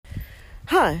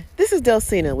Hi, this is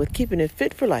Delcina with Keeping It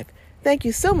Fit for Life. Thank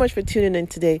you so much for tuning in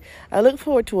today. I look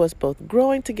forward to us both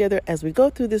growing together as we go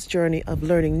through this journey of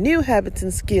learning new habits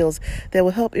and skills that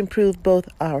will help improve both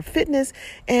our fitness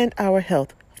and our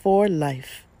health for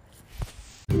life.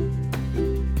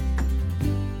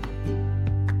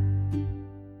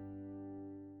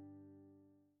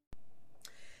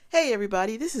 Hey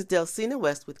everybody, this is Delcina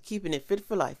West with Keeping It Fit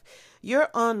for Life, your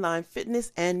online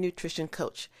fitness and nutrition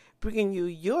coach, bringing you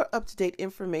your up-to-date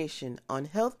information on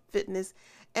health, fitness,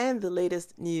 and the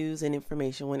latest news and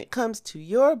information when it comes to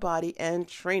your body and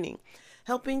training,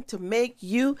 helping to make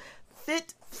you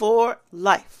fit for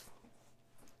life.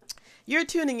 You're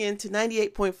tuning in to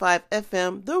 98.5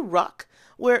 FM, The Rock,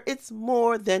 where it's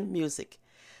more than music.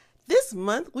 This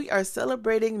month we are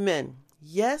celebrating men.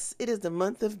 Yes, it is the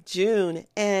month of June,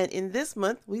 and in this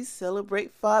month we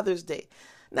celebrate Father's Day.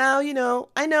 Now,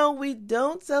 I know we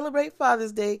don't celebrate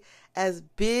Father's Day as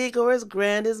big or as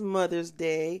grand as Mother's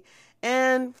Day,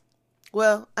 and,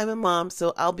 well, I'm a mom,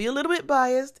 so I'll be a little bit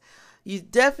biased. You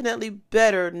definitely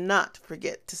better not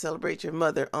forget to celebrate your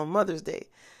mother on Mother's Day.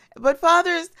 But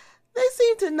fathers, they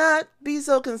seem to not be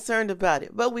so concerned about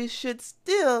it, but we should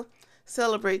still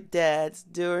celebrate dads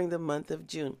during the month of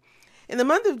June. In the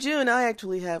month of June, I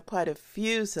actually have quite a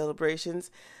few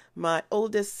celebrations. My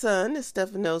oldest son,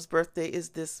 Stefano's birthday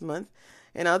is this month.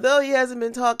 And although he hasn't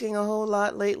been talking a whole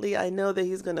lot lately, I know that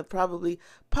he's going to probably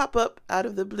pop up out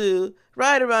of the blue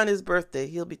right around his birthday.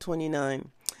 He'll be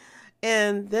 29.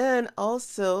 And then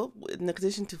also, in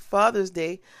addition to Father's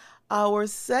Day, our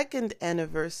second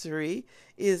anniversary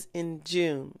is in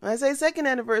June. I say second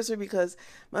anniversary because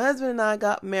my husband and I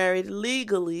got married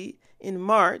legally in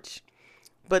March.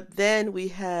 But then we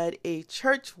had a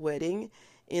church wedding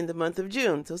in the month of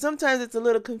June. So sometimes it's a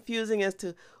little confusing as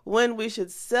to when we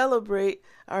should celebrate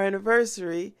our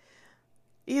anniversary.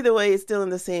 Either way, it's still in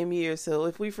the same year. So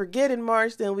if we forget in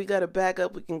March, then we got to back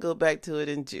up. We can go back to it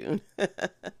in June.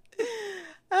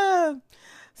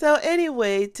 So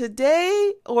anyway,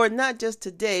 today, or not just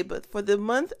today, but for the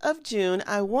month of June,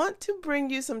 I want to bring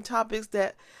you some topics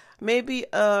that maybe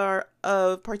are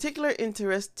of particular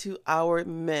interest to our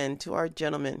men, to our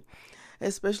gentlemen,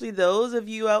 especially those of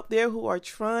you out there who are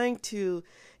trying to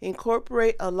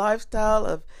incorporate a lifestyle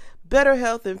of better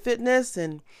health and fitness,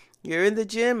 and you're in the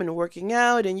gym and working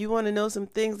out and you want to know some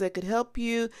things that could help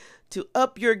you to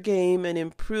up your game and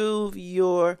improve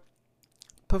your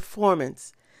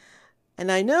performance.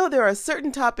 And I know there are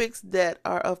certain topics that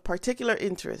are of particular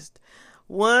interest.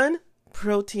 1,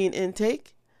 protein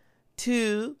intake.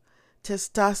 2,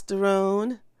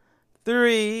 testosterone.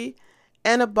 3,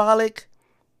 anabolic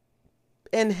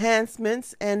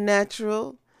enhancements and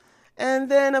natural. And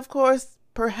then, of course,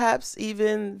 perhaps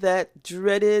even that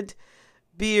dreaded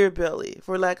beer belly,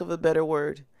 for lack of a better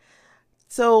word.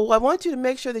 So I want you to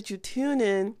make sure that you tune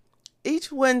in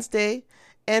each Wednesday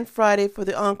and Friday for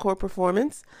the encore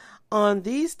performance on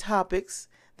these topics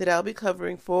that I'll be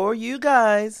covering for you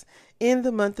guys in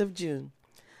the month of June.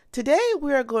 Today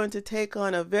we are going to take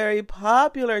on a very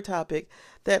popular topic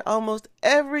that almost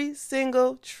every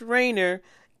single trainer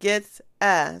gets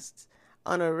asked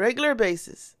on a regular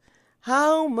basis.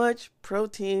 How much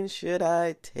protein should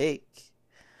I take?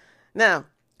 Now,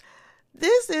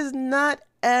 this is not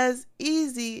as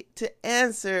easy to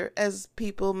answer as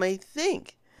people may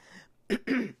think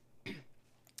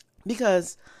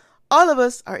because all of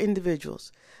us are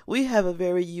individuals. We have a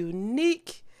very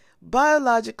unique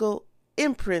biological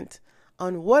imprint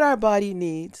on what our body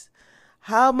needs,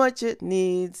 how much it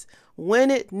needs,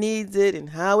 when it needs it,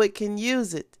 and how it can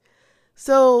use it.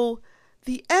 So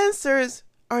the answers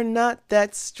are not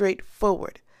that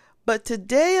straightforward. But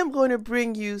today I'm going to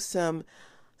bring you some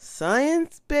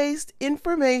science-based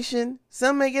information.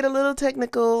 Some may get a little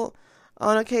technical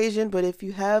on occasion, but if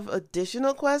you have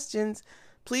additional questions,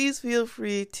 please feel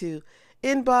free to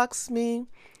inbox me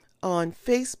on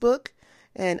Facebook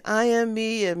and IM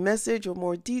me a message or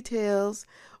more details,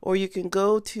 or you can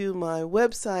go to my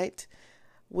website,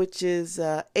 which is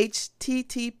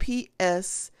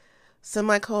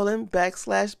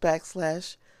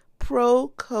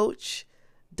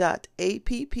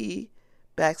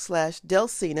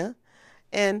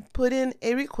and put in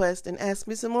a request and ask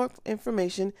me some more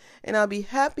information, and I'll be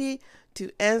happy to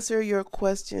answer your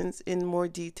questions in more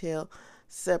detail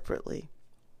separately.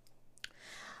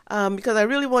 Because I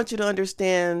really want you to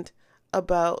understand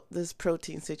about this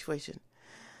protein situation.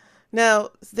 Now,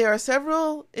 there are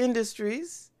several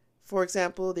industries, for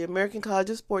example, the American College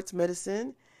of Sports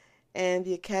Medicine and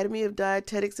the Academy of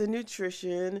Dietetics and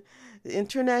Nutrition, the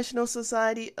International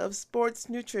Society of Sports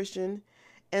Nutrition,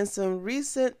 and some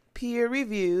recent peer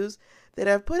reviews that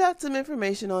I've put out some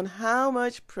information on how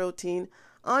much protein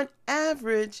on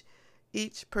average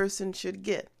each person should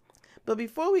get. But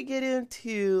before we get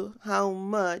into how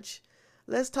much,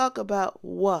 let's talk about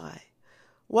why.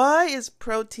 Why is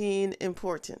protein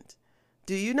important?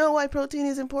 Do you know why protein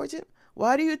is important?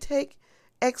 Why do you take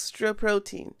extra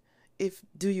protein?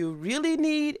 Do you really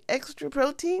need extra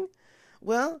protein?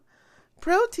 Well,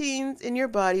 proteins in your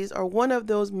bodies are one of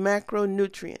those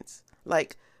macronutrients.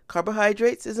 Like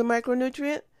carbohydrates is a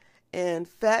micronutrient, and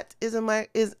fat is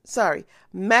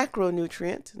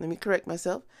macronutrient. Let me correct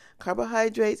myself.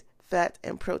 Carbohydrates, fat,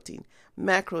 and protein,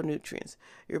 macronutrients.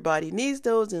 Your body needs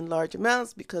those in large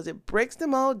amounts because it breaks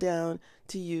them all down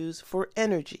to use for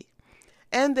energy.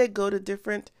 And they go to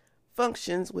different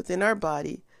functions within our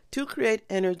body to create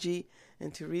energy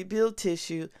and to rebuild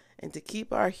tissue and to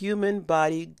keep our human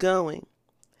body going.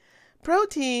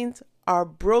 Proteins are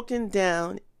broken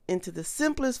down into the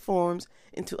simplest forms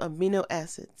into amino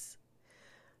acids.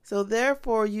 So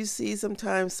therefore, you see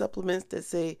sometimes supplements that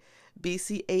say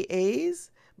BCAAs,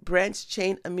 branched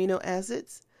chain amino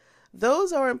acids.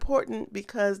 Those are important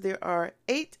because there are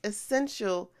 8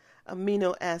 essential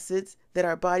amino acids that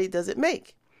our body doesn't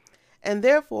make. And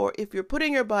therefore, if you're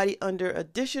putting your body under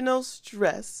additional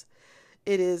stress,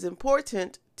 it is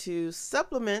important to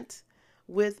supplement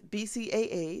with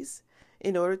BCAAs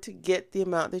in order to get the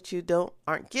amount that you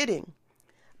aren't getting.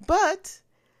 But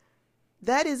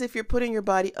that is if you're putting your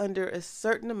body under a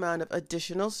certain amount of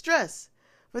additional stress.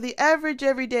 For the average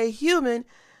everyday human,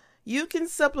 you can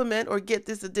supplement or get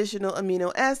this additional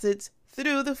amino acids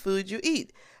through the food you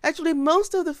eat. Actually,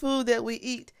 most of the food that we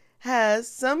eat has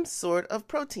some sort of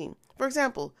protein. For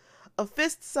example, a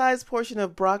fist-sized portion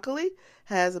of broccoli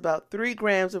has about 3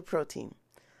 grams of protein.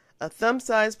 A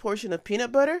thumb-sized portion of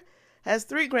peanut butter has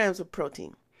 3 grams of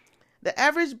protein. The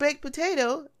average baked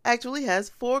potato actually has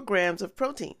 4 grams of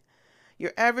protein.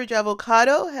 Your average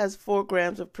avocado has 4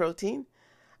 grams of protein.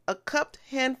 A cupped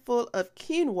handful of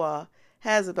quinoa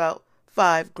has about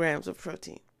 5 grams of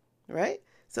protein, right?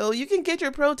 So you can get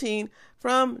your protein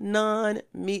from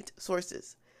non-meat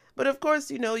sources. But of course,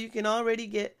 you can already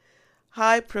get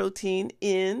high protein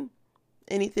in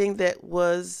anything that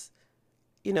was,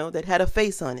 that had a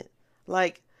face on it,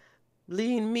 like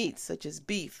lean meats such as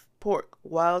beef, pork,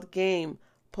 wild game,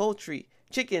 poultry,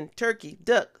 chicken, turkey,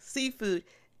 duck, seafood,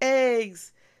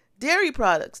 eggs, dairy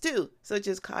products too, such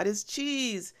as cottage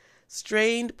cheese,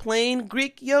 strained plain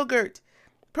Greek yogurt,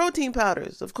 protein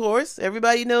powders. Of course,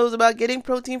 everybody knows about getting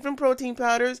protein from protein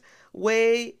powders,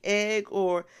 whey, egg,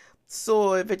 or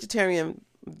soy vegetarian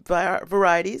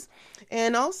varieties.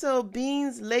 And also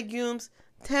beans, legumes,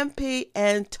 tempeh,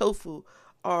 and tofu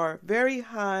are very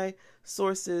high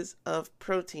sources of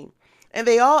protein. And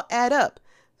they all add up.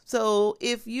 So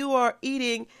if you are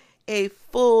eating a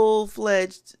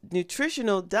full-fledged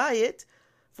nutritional diet,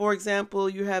 for example,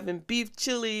 you're having beef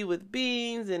chili with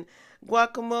beans and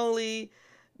guacamole,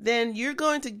 then you're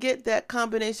going to get that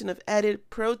combination of added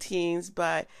proteins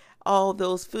by all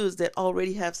those foods that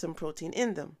already have some protein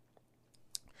in them.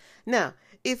 Now,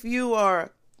 if you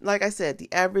are, like I said,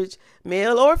 the average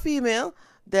male or female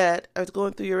that are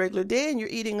going through your regular day and you're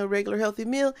eating a regular healthy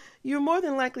meal, you're more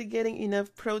than likely getting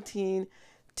enough protein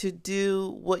to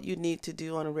do what you need to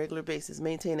do on a regular basis.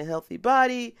 Maintain a healthy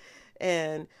body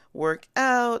and work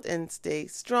out and stay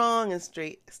strong and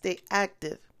stay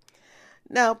active.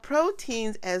 Now,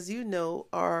 proteins, as you know,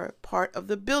 are part of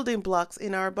the building blocks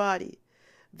in our body.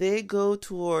 They go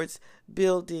towards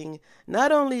building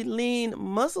not only lean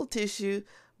muscle tissue,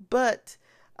 but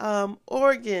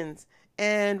organs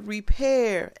and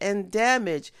repair and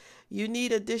damage. You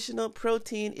need additional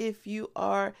protein if you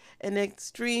are an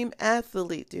extreme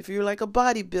athlete, if you're like a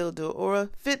bodybuilder or a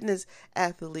fitness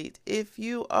athlete, if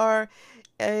you are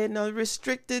in a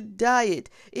restricted diet,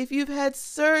 if you've had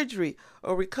surgery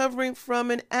or recovering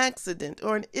from an accident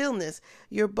or an illness,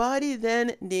 your body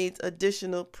then needs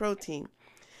additional protein.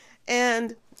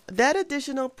 And that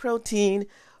additional protein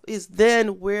is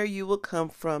then where you will come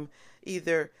from,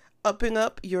 either upping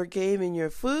up your game in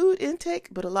your food intake,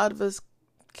 but a lot of us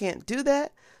can't do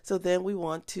that, so then we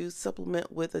want to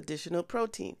supplement with additional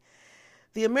protein.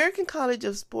 The American College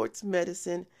of Sports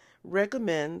Medicine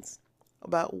recommends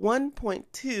about 1.2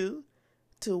 to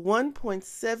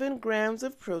 1.7 grams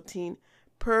of protein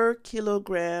per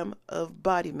kilogram of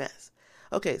body mass.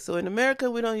 Okay, so in America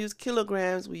we don't use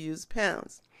kilograms, we use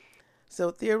pounds.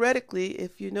 So theoretically,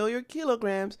 if you know your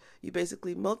kilograms, you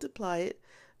basically multiply it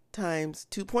times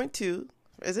 2.2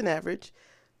 as an average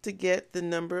to get the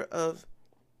number of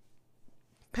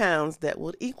pounds that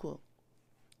would equal.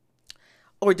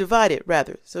 Or divide it,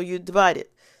 rather. So you divide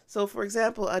it. So for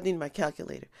example, I need my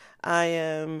calculator. I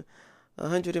am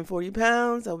 140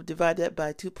 pounds, I would divide that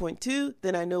by 2.2.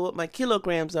 Then I know what my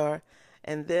kilograms are.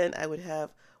 And then I would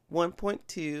have 1.2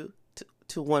 to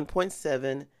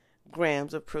 1.7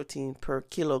 grams of protein per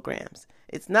kilograms.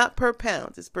 It's not per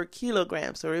pound, it's per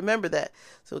kilogram. So remember that.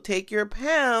 So take your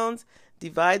pounds,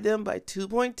 divide them by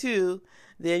 2.2,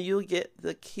 then you'll get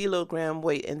the kilogram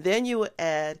weight. And then you will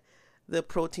add the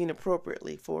protein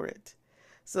appropriately for it.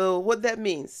 So what that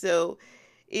means, so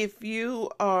if you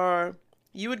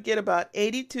would get about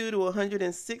 82 to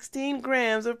 116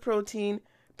 grams of protein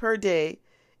per day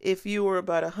if you were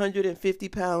about a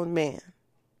 150-pound man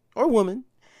or woman.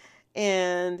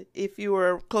 And if you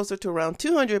were closer to around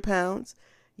 200 pounds,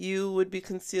 you would be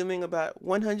consuming about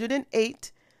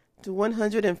 108 to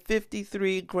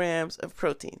 153 grams of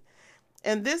protein.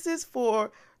 And this is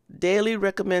for daily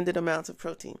recommended amounts of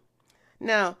protein.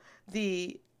 Now,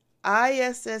 the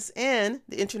ISSN,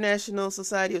 the International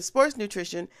Society of Sports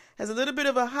Nutrition, has a little bit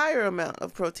of a higher amount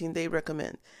of protein they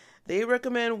recommend. They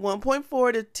recommend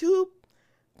 1.4 to 2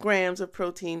 grams of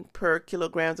protein per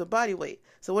kilograms of body weight.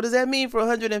 So what does that mean for a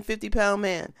 150-pound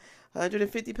man? A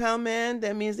 150-pound man,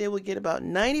 that means they will get about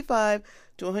 95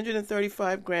 to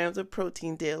 135 grams of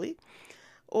protein daily.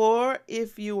 Or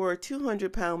if you were a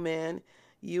 200-pound man,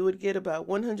 you would get about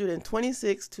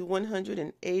 126 to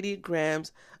 180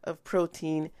 grams of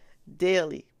protein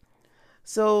daily.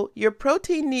 So your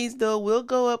protein needs, though, will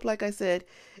go up, like I said,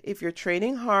 if you're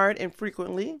training hard and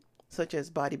frequently, such as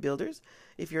bodybuilders,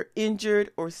 if you're injured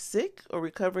or sick or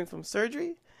recovering from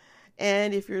surgery,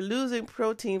 and if you're losing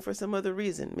protein for some other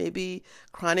reason, maybe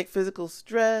chronic physical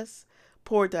stress,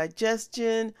 poor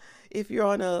digestion, if you're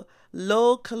on a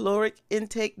low caloric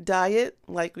intake diet,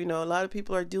 like a lot of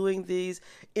people are doing these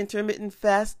intermittent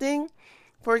fasting,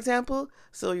 for example,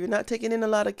 so you're not taking in a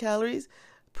lot of calories,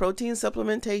 protein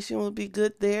supplementation would be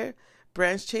good there.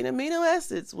 Branched chain amino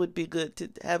acids would be good to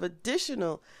have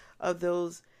additional of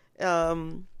those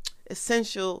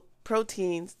essential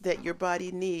proteins that your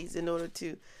body needs in order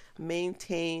to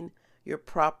maintain your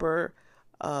proper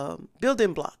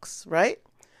building blocks, right?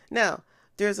 Now,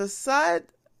 there's a side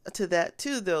to that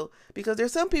too, though, because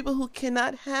there's some people who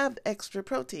cannot have extra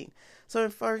protein. So,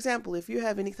 for example, if you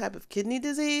have any type of kidney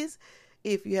disease,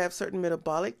 if you have certain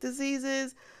metabolic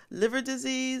diseases, liver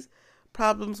disease,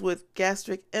 problems with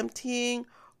gastric emptying,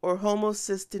 or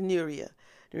homocystinuria.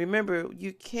 Remember,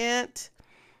 you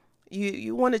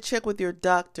want to check with your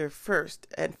doctor first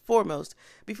and foremost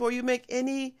before you make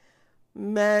any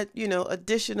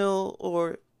additional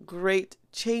or great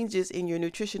changes in your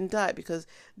nutrition diet, because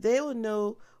they will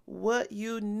know what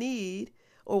you need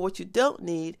or what you don't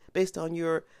need based on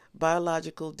your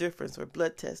biological difference or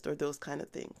blood test or those kind of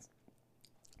things.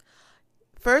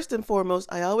 First and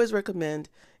foremost, I always recommend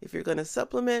if you're going to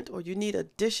supplement or you need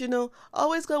additional,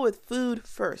 always go with food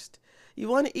first. You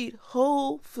want to eat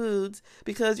whole foods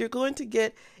because you're going to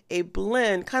get a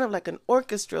blend, kind of like an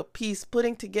orchestra piece,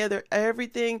 putting together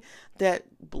everything that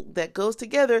goes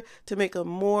together to make a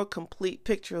more complete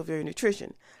picture of your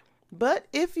nutrition. But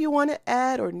if you want to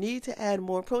add or need to add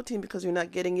more protein because you're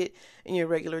not getting it in your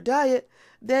regular diet,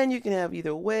 then you can have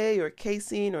either whey or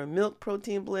casein or milk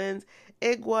protein blends,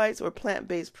 egg whites, or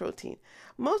plant-based protein.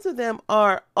 Most of them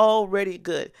are already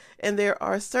good, and there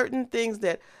are certain things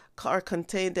that are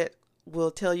contained that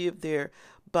will tell you if they're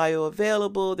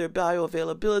bioavailable, their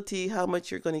bioavailability, how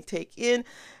much you're going to take in,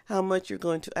 how much you're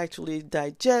going to actually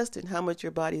digest, and how much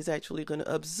your body is actually going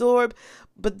to absorb.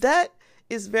 But that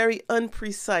is very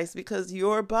unprecise because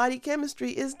your body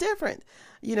chemistry is different.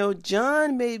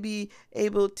 John may be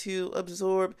able to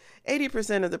absorb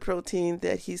 80% of the protein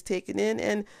that he's taken in,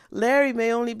 and Larry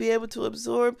may only be able to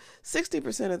absorb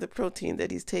 60% of the protein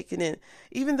that he's taken in,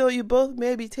 even though you both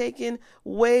may be taking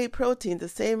whey protein, the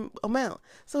same amount.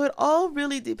 So it all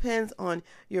really depends on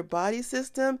your body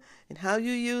system and how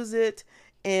you use it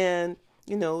and,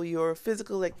 your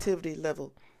physical activity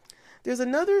level. There's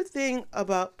another thing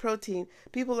about protein.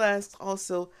 People ask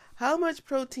also, how much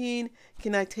protein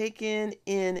can I take in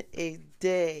a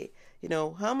day?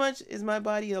 How much is my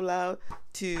body allowed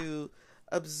to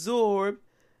absorb?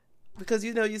 Because,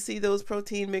 you see those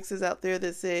protein mixes out there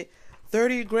that say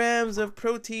 30 grams of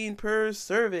protein per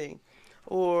serving,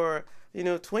 or,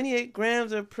 28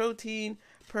 grams of protein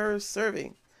per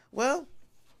serving. Well,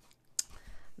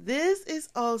 this is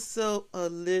also a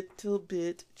little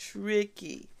bit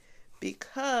tricky.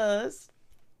 Because,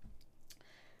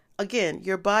 again,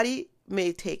 your body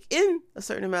may take in a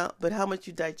certain amount, but how much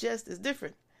you digest is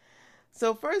different.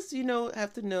 So first,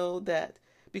 have to know that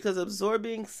because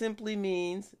absorbing simply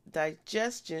means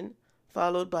digestion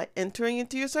followed by entering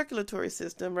into your circulatory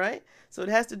system, right? So it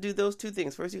has to do those two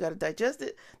things. First, you got to digest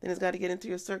it, then it's got to get into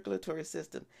your circulatory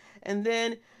system. And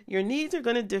then your needs are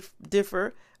going to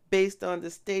differ based on the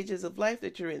stages of life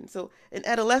that you're in. So an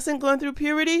adolescent going through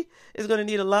puberty is going to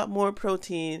need a lot more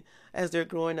protein as they're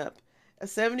growing up. A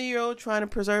 70-year-old trying to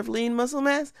preserve lean muscle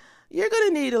mass, you're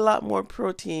going to need a lot more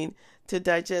protein to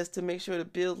digest to make sure to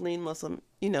build lean muscle,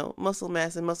 muscle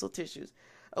mass and muscle tissues.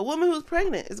 A woman who's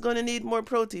pregnant is going to need more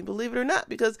protein, believe it or not,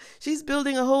 because she's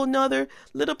building a whole nother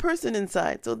little person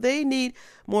inside. So they need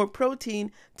more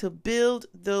protein to build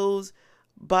those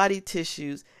body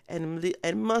tissues and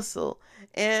muscle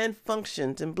and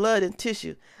functions and blood and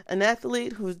tissue. An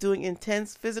athlete who's doing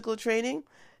intense physical training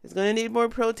is going to need more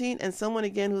protein, and someone,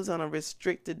 again, who's on a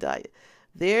restricted diet,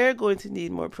 they're going to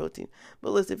need more protein.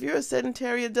 But listen, if you're a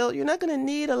sedentary adult, you're not going to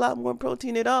need a lot more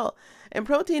protein at all. And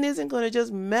protein isn't going to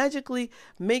just magically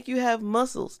make you have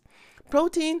muscles.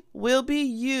 Protein will be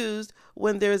used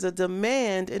when there's a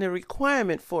demand and a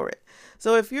requirement for it.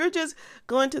 So if you're just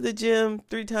going to the gym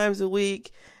 3 times a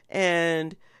week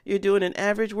and you're doing an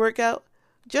average workout,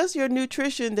 just your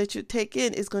nutrition that you take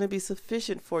in is going to be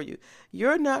sufficient for you.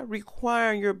 You're not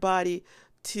requiring your body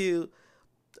to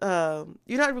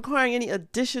you're not requiring any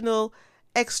additional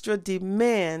extra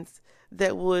demands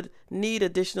that would need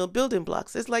additional building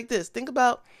blocks. It's like this. Think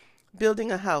about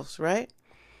building a house, right?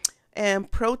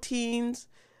 And proteins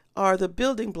are the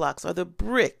building blocks, are the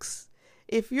bricks.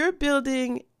 If you're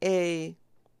building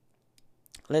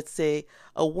let's say,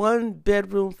 a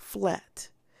 1-bedroom flat,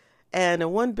 and a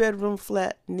 1-bedroom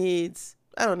flat needs,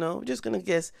 I don't know, I'm just going to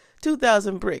guess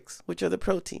 2,000 bricks, which are the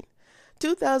protein.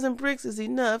 2,000 bricks is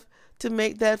enough to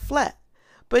make that flat.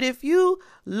 But if you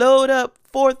load up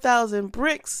 4,000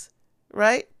 bricks,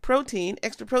 right, protein,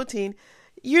 extra protein,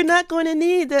 you're not going to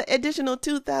need the additional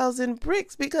 2,000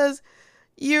 bricks because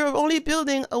you're only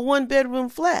building a 1-bedroom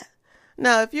flat.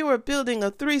 Now, if you were building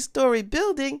a 3-story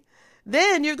building,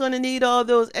 then you're going to need all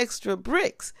those extra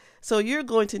bricks. So you're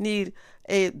going to need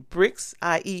bricks,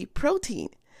 i.e. protein.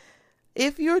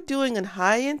 If you're doing a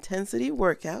high-intensity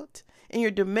workout, and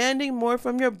you're demanding more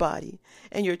from your body,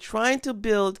 and you're trying to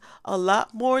build a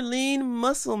lot more lean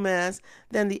muscle mass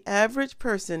than the average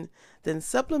person, then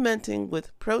supplementing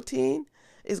with protein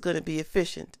is going to be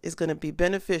efficient, is going to be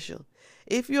beneficial.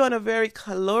 If you're on a very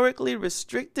calorically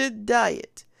restricted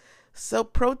diet, so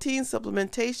protein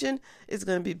supplementation is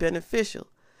going to be beneficial.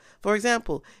 For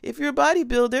example, if you're a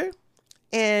bodybuilder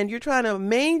and you're trying to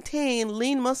maintain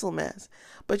lean muscle mass,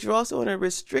 but you're also on a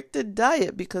restricted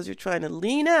diet because you're trying to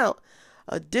lean out,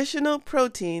 additional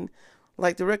protein,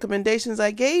 like the recommendations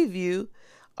I gave you,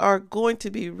 are going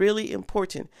to be really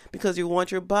important because you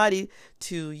want your body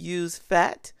to use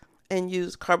fat and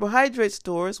use carbohydrate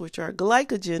stores, which are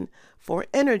glycogen, for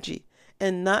energy,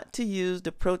 and not to use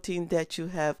the protein that you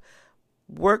have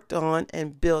worked on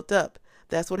and built up.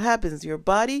 That's what happens. Your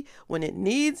body, when it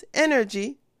needs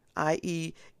energy,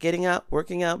 i.e. getting out,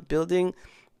 working out, building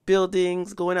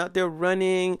buildings, going out there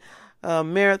running,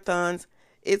 marathons,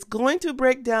 it's going to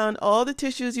break down all the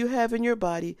tissues you have in your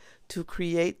body to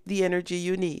create the energy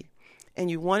you need.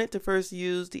 And you want it to first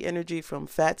use the energy from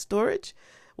fat storage.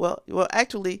 Well,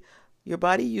 actually, your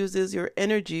body uses your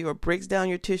energy or breaks down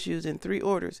your tissues in 3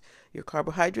 orders: your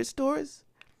carbohydrate stores,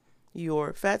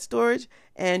 your fat storage,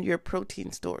 and your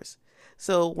protein stores.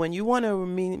 So when you want to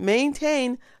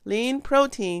maintain lean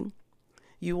protein,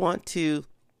 you want to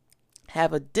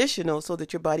have additional so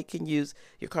that your body can use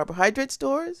your carbohydrate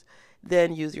stores,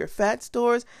 then use your fat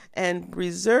stores, and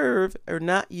reserve or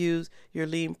not use your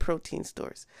lean protein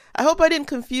stores. I hope I didn't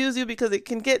confuse you because it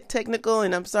can get technical,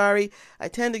 and I'm sorry, I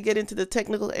tend to get into the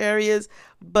technical areas,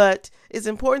 but it's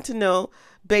important to know,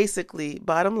 basically,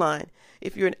 bottom line,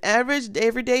 if you're an average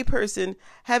everyday person,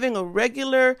 having a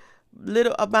regular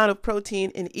little amount of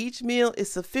protein in each meal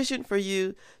is sufficient for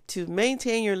you to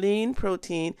maintain your lean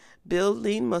protein, build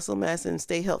lean muscle mass, and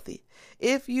stay healthy.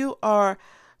 If you are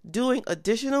doing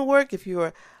additional work, if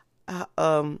you're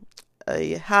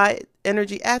a high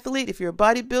energy athlete, if you're a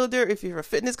bodybuilder, if you're a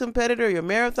fitness competitor, you're a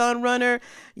marathon runner,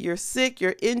 you're sick,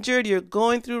 you're injured, you're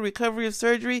going through recovery of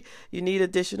surgery, you need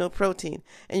additional protein.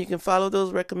 And you can follow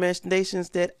those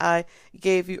recommendations that I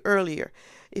gave you earlier.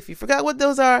 If you forgot what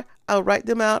those are, I'll write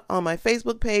them out on my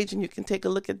Facebook page and you can take a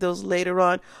look at those later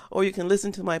on, or you can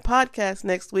listen to my podcast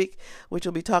next week, which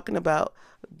will be talking about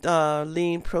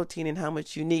lean protein and how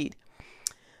much you need.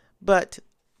 But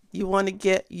you want to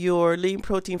get your lean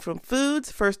protein from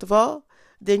foods, first of all.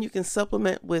 Then you can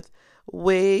supplement with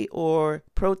whey or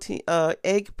protein,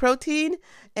 egg protein,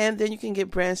 and then you can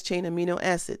get branched chain amino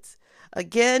acids.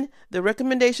 Again, the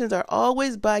recommendations are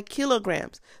always by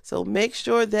kilograms, so make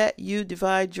sure that you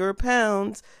divide your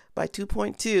pounds by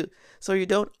 2.2 so you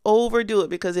don't overdo it,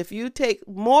 because if you take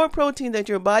more protein than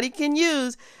your body can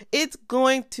use, it's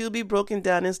going to be broken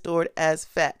down and stored as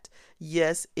fat.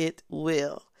 Yes, it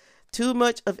will. Too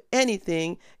much of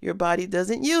anything, your body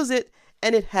doesn't use it,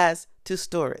 and it has to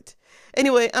store it.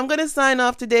 Anyway, I'm going to sign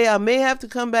off today. I may have to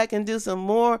come back and do some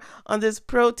more on this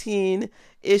protein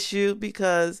issue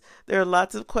because there are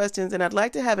lots of questions, and I'd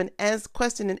like to have an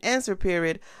question and answer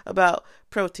period about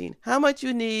protein. How much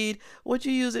you need, what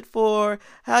you use it for,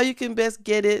 how you can best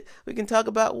get it. We can talk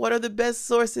about what are the best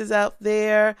sources out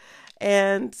there,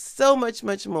 and so much,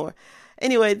 much more.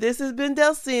 Anyway, this has been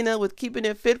Delsina with Keeping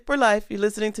It Fit for Life. You're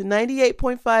listening to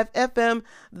 98.5 FM,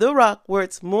 The Rock, where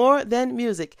it's more than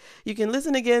music. You can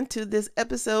listen again to this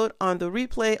episode on the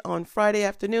replay on Friday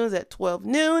afternoons at 12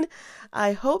 noon.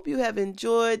 I hope you have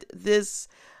enjoyed this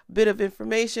bit of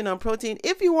information on protein.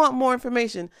 If you want more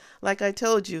information, like I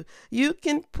told you, you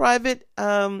can private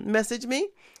message me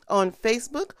on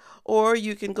Facebook, or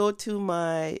you can go to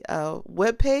my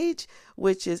webpage,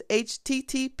 which is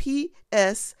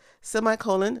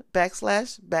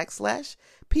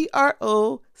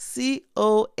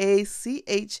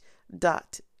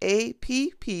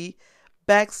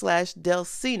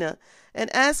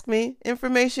and ask me.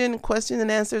 Information, questions, and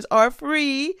answers are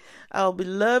free. I'll be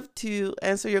love to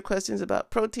answer your questions about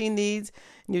protein needs,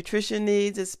 nutrition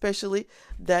needs, especially.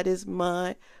 That is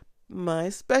my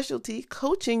specialty,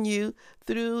 coaching you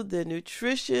through the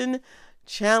nutrition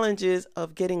challenges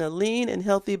of getting a lean and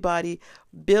healthy body,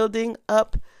 building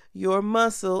up your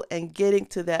muscle, and getting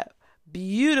to that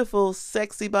beautiful,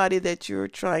 sexy body that you're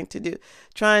trying to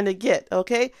get,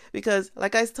 okay? Because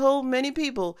like I told many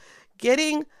people,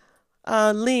 getting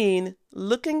lean,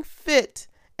 looking fit,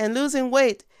 and losing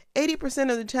weight, 80%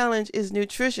 of the challenge is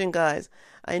nutrition, guys.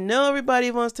 I know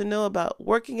everybody wants to know about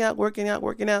working out.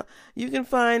 You can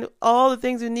find all the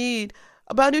things you need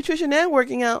about nutrition and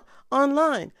working out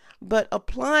online, but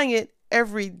applying it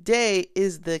every day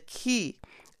is the key.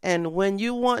 And when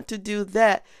you want to do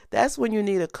that, that's when you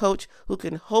need a coach who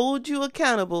can hold you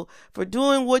accountable for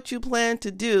doing what you plan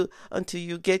to do until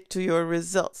you get to your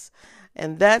results.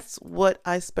 And that's what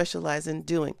I specialize in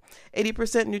doing.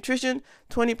 80% nutrition,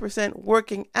 20%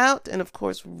 working out, and of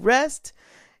course, rest.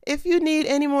 If you need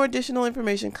any more additional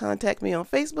information, contact me on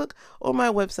Facebook or my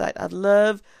website. I'd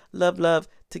love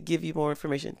to give you more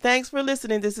information. Thanks for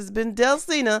listening. This has been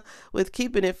Delsina with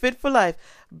Keeping It Fit for Life.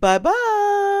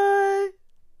 Bye-bye.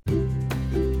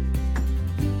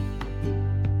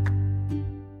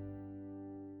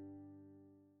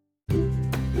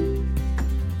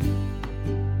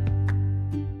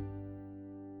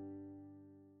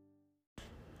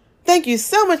 Thank you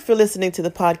so much for listening to the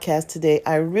podcast today.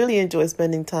 I really enjoy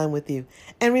spending time with you.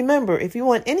 And remember, if you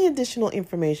want any additional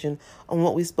information on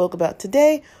what we spoke about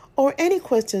today or any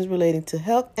questions relating to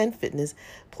health and fitness,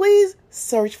 please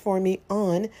search for me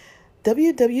on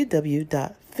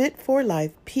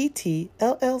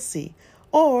www.fit4lifeptllc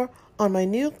or on my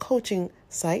new coaching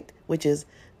site, which is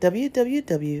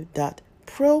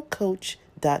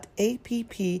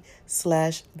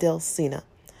www.procoach.app/Delsina.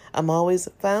 I'm always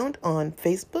found on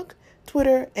Facebook,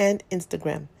 Twitter, and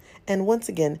Instagram. And once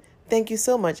again, thank you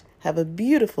so much. Have a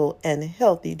beautiful and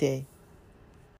healthy day.